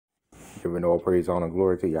Giving all praise, honor, and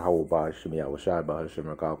glory to YAHAWAH, BAHASHAM,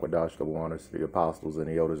 BAHASHAM, the honors to the apostles and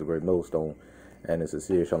the elders of Great Millstone, and the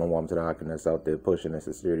sincere shalom to the Hakim that's out there pushing the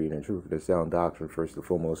sincerity and the truth of the sound doctrine. First and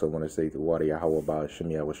foremost, I want to say to water YAHAWAH,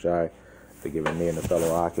 BAHASHAM, for giving me and the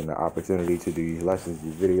fellow Hakim the opportunity to do these lessons,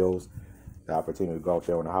 these videos, the opportunity to go out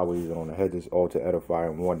there on the highways and on the hedges, all to edify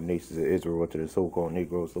and warn the nations of Israel, to the so-called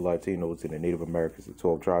Negroes, the Latinos, to the Native Americans, the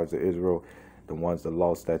 12 tribes of Israel, the ones, the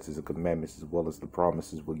law, statutes, and commandments, as well as the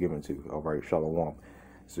promises were given to. All right, shalom.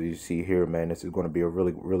 So you see here, man, this is going to be a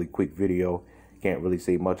really quick video. Can't really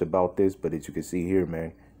say much about this, but as you can see here,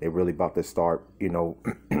 man, they're really about to start, you know,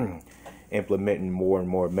 implementing more and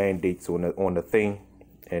more mandates on the thing,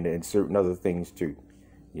 and certain other things too,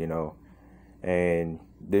 you know. And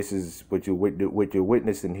this is what you're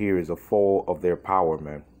witnessing here is a fall of their power,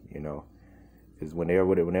 man. You know, because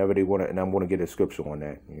whenever they want to, and I'm going to get a scripture on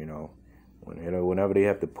that, you know. Whenever they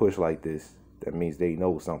have to push like this, that means they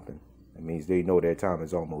know something. That means they know their time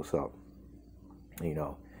is almost up. You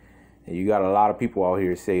know, and you got a lot of people out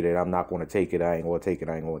here say that I'm not going to take it. I ain't going to take it.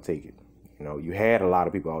 I ain't going to take it. You know, you had a lot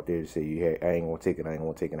of people out there say I ain't going to take it. I ain't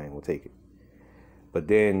going to take it. I ain't going to take it. But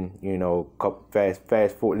then, you know,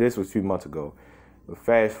 fast forward. This was a few months ago. But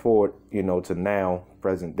fast forward, you know, to now,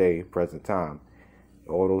 present day, present time.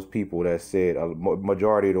 All those people that said, a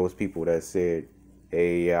majority of those people that said,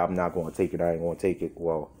 hey, yeah, I'm not going to take it. I ain't going to take it.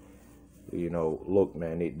 Well, you know, look,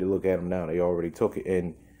 man, they look at them now. They already took it.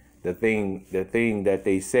 And the thing that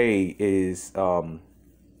they say is,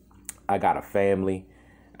 I got a family.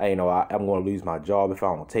 I'm going to lose my job if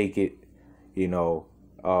I don't take it. You know,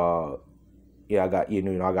 yeah, I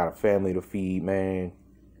got a family to feed, man.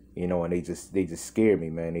 You know, and they just scare me,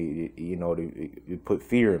 man. They put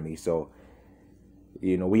fear in me. So,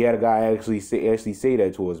 you know, we had a guy actually say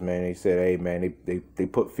that to us, man. They said, hey, man, they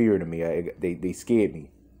put fear into me. They scared me.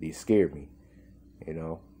 They scared me, you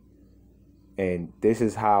know. And this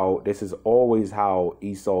is always how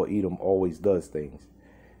Esau Edom always does things.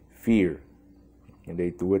 Fear. And they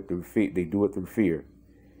do it through fear. They do it through fear.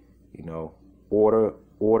 You know, order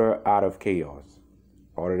out of chaos.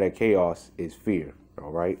 All of that chaos is fear. All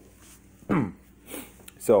right.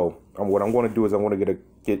 So what I'm going to do is I'm going to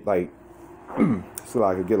get like so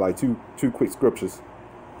I could get like two quick scriptures.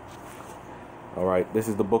 All right. This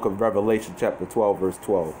is the book of Revelation, chapter 12, verse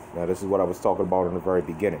 12. Now, this is what I was talking about in the very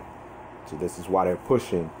beginning. So this is why they're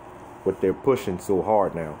pushing what they're pushing so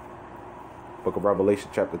hard now. Book of Revelation,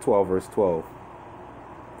 chapter 12, verse 12.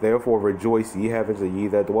 Therefore rejoice, ye heavens, and ye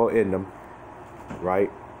that dwell in them.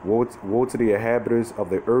 Right. Woe to the inhabitants of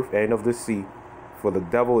the earth and of the sea, for the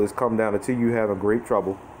devil is come down unto you having great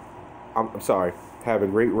trouble. I'm sorry,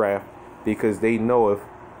 having great wrath, because they knoweth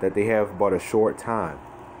that they have but a short time.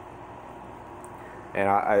 And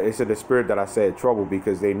it's in the spirit that I said trouble,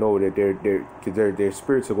 because they know that their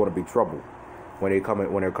spirits are going to be troubled when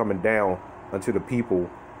they're coming down unto the people,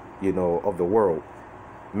 you know, of the world,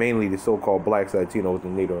 mainly the so-called blacks, Latinos,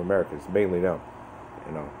 and Native Americans, mainly them.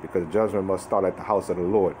 You know, because judgment must start at the house of the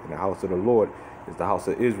Lord. And the house of the Lord is the house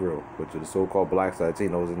of Israel, which are the so-called blacks,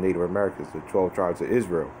 Latinos, and Native Americans, the 12 tribes of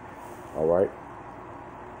Israel. All right.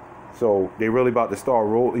 So they really about to start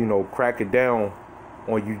cracking down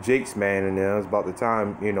on you jakes, man. And then it's about the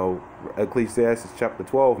time, you know, Ecclesiastes chapter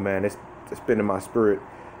 12, man. It's been in my spirit.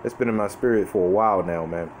 It's been in my spirit for a while now,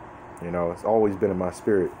 man. You know, it's always been in my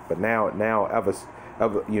spirit. But now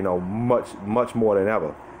ever, you know, much more than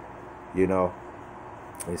ever, you know.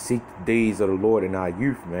 And seek the days of the Lord in our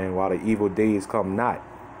youth, man, while the evil days come not.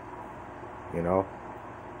 You know,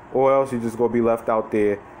 or else you're just going to be left out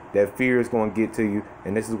there. That fear is going to get to you.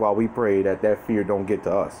 And this is why we pray that fear don't get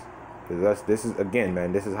to us. Because this is, again,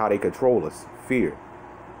 man, this is how they control us. Fear,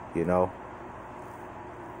 you know.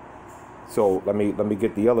 So let me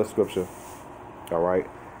get the other scripture. All right.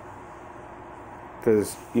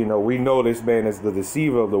 Because, you know, we know this man is the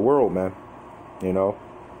deceiver of the world, man. You know.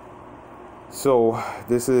 So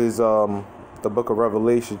this is the book of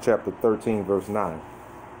Revelation, chapter 13, verse 9,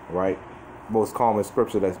 right? Most common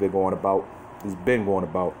scripture that's been going about.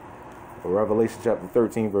 Revelation chapter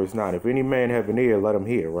 13, verse 9. If any man have an ear, let him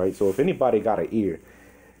hear, right? So if anybody got an ear,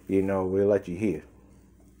 you know, we'll let you hear.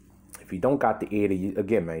 If you don't got the ear,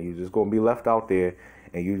 again, man, you're just going to be left out there,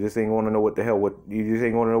 and you just ain't going to know what the hell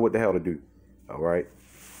to do. All right?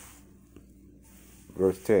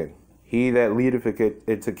 Verse 10. He that leadeth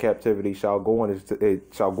into captivity shall go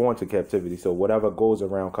into captivity. So whatever goes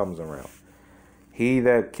around comes around. He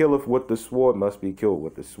that killeth with the sword must be killed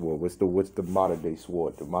with the sword. What's the modern day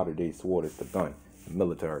sword? The modern day sword is the gun, the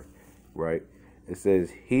military, right? It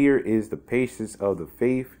says, here is the patience of the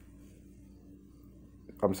faith.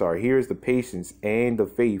 I'm sorry, here is the patience and the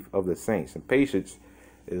faith of the saints. And patience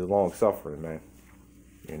is long suffering, man.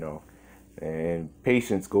 You know, and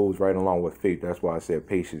patience goes right along with faith. That's why I said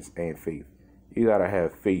patience and faith. You gotta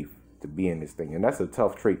have faith to be in this thing, and that's a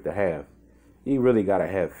tough trait to have. You really gotta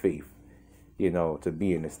have faith, you know, to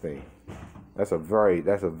be in this thing. That's a very,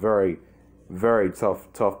 very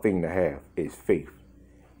tough thing to have, is faith.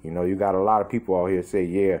 You know, you got a lot of people out here say,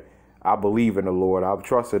 yeah, I believe in the Lord, I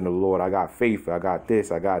trust in the Lord, I got faith, I got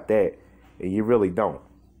this, I got that, and you really don't,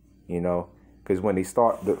 you know, because when they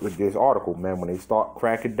start with this article, man, when they start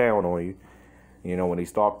cracking down on you, you know, when they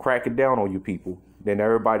start cracking down on you people, then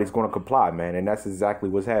everybody's going to comply, man, and that's exactly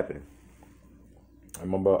what's happening. I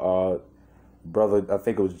remember, brother, I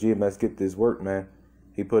think it was GMS Get This Work, man.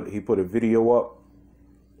 He put a video up,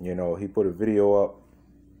 you know,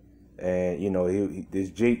 and you know, this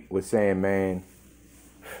Jake was saying, man,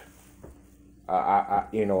 I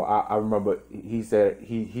remember he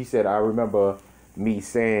said I remember me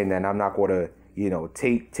saying that I'm not gonna, you know,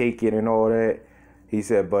 take it and all that. He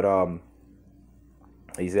said, but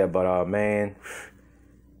man,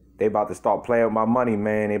 they about to start playing with my money,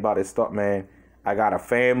 man. They about to start, man. I got a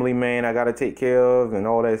family, man, I gotta take care of and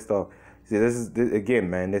all that stuff. See, this again,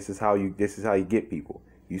 man, this is how you get people.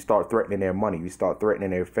 You start threatening their money, you start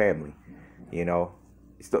threatening their family, you know.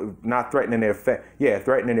 Not threatening their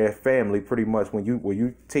threatening their family pretty much. When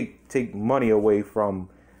you take money away from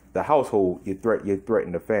the household, you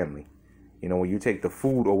threaten the family. You know, when you take the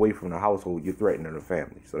food away from the household, you're threatening the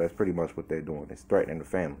family. So that's pretty much what they're doing. It's threatening the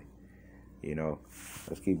family. You know,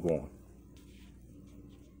 let's keep going.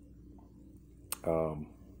 Now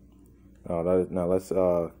let's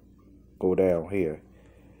go down here.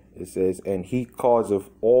 It says, and he causeth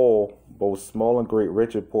all, both small and great,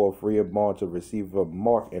 rich and poor, free and bond, to receive a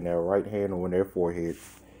mark in their right hand or in their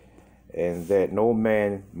foreheads, and that no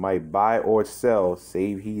man might buy or sell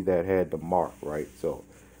save he that had the mark. Right. So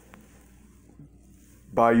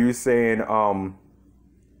by you saying the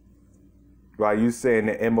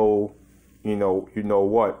MO, you know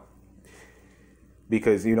what?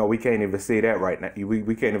 Because, you know, we can't even say that right now.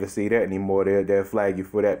 We can't even say that anymore. They'll flag you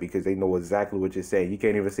for that because they know exactly what you're saying. You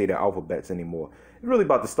can't even say the alphabets anymore. It's really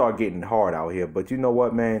about to start getting hard out here. But you know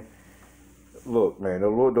what, man? Look, man, the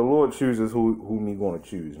Lord chooses whom He's going to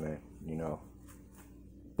choose, man. You know,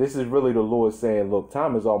 this is really the Lord saying, look,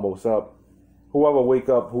 time is almost up. Whoever wakes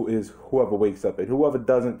up, and whoever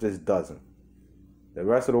doesn't, just doesn't. The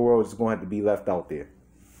rest of the world is going to have to be left out there,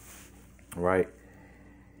 right?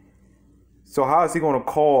 So how is he going to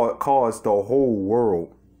cause the whole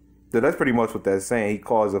world? So that's pretty much what that's saying. He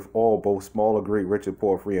causeth all, both small or great, rich and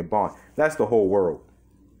poor, free and bond. That's the whole world.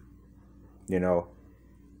 You know,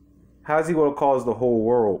 how is he going to cause the whole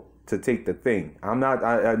world to take the thing?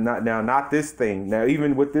 Not this thing. Now,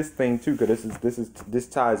 even with this thing too, because this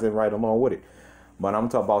ties in right along with it. But I'm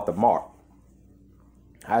talking about the mark.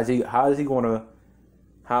 How is he going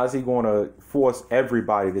to force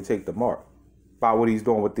everybody to take the mark? By what he's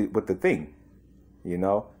doing with the thing. You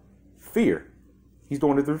know, fear. He's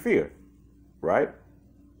doing it through fear, right?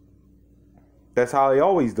 That's how he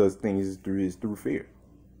always does things, is through fear.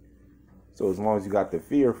 So as long as you got the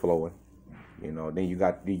fear flowing, you know, then you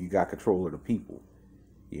got control of the people.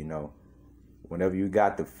 You know, whenever you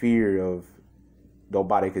got the fear of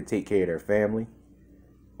nobody could take care of their family,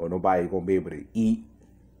 or nobody gonna be able to eat,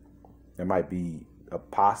 there might be a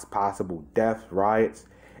possible death, riots.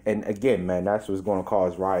 And again, man, that's what's going to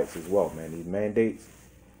cause riots as well, man. These mandates,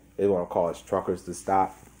 they're going to cause truckers to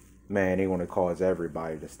stop. Man, they're going to cause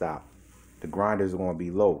everybody to stop. The grinders are going to be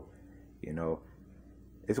low, you know.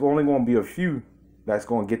 It's only going to be a few that's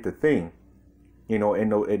going to get the thing, you know,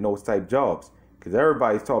 in those type jobs. Because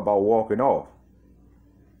everybody's talking about walking off.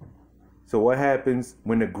 So what happens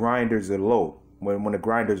when the grinders are low? When the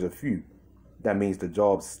grinders are few, that means the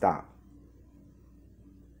jobs stop.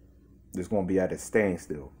 It's going to be at a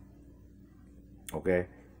standstill. Okay?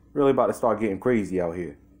 Really about to start getting crazy out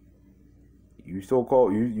here. You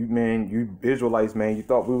so-called, you Israelites, man, you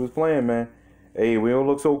thought we was playing, man. Hey, we don't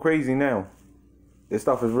look so crazy now. This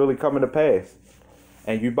stuff is really coming to pass.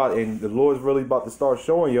 And the Lord's really about to start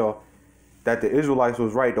showing y'all that the Israelites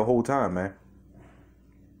was right the whole time, man.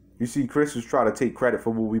 You see Christians try to take credit for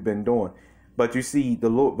what we've been doing. But you see the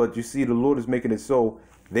Lord is making it so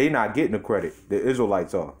they not getting the credit. The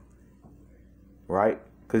Israelites are. Right?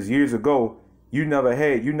 Because years ago, you never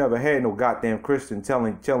had no goddamn Christian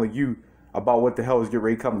telling you about what the hell is getting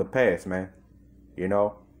ready to come to pass, man. You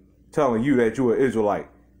know? Telling you that you're an Israelite.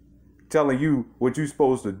 Telling you what you're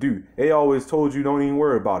supposed to do. They always told you, don't even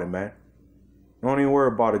worry about it, man. Don't even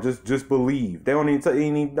worry about it. Just believe. They don't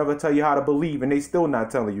even never tell you how to believe, and they still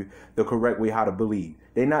not telling you the correct way how to believe.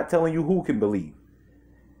 They're not telling you who can believe.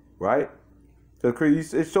 Right?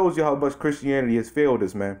 It shows you how much Christianity has failed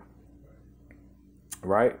us, man.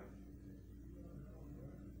 Right?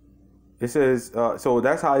 It says, so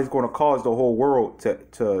that's how he's going to cause the whole world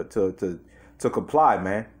to comply,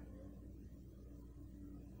 man.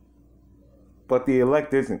 But the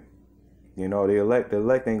elect isn't. You know, the elect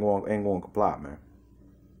ain't going to comply, man.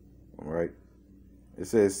 All right. It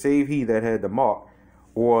says, save he that had the mark,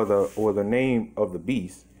 or the name of the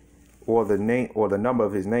beast, or the name or the number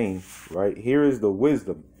of his name. Right. Here is the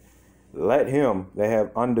wisdom. Let him that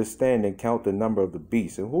have understanding count the number of the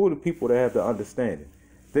beast. And who are the people that have the understanding?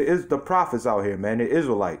 There is the prophets out here, man. The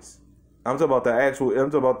Israelites. I'm talking about I'm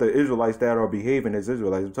talking about the Israelites that are behaving as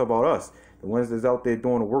Israelites. I'm talking about us, the ones that's out there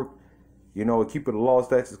doing the work, you know, keeping the laws,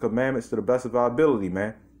 statutes, commandments to the best of our ability,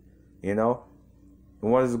 man. You know, the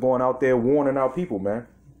ones that's going out there warning our people, man.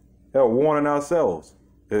 Hell, warning ourselves.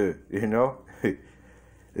 You know,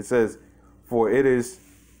 it says, for it is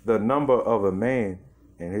the number of a man,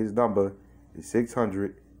 and his number is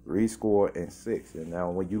 666. And now,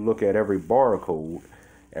 when you look at every barcode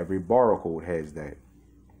has that.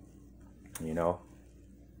 You know,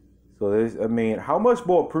 so there's, I mean, how much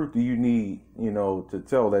more proof do you need, you know, to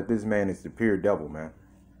tell that this man is the pure devil, man?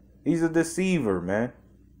 He's a deceiver, man.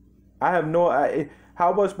 I have no,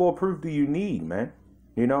 how much more proof do you need, man?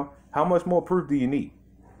 You know, how much more proof do you need?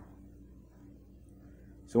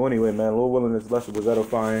 So anyway, man, Lord willing, this lesson was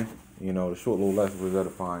edifying. You know, the short little lesson was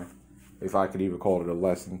edifying, if I could even call it a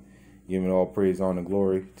lesson. Giving all praise, honor, and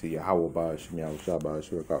glory to YAHAWAH, BAHASHAM,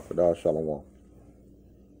 YAHWASHI, BAHASHAM, Shalom.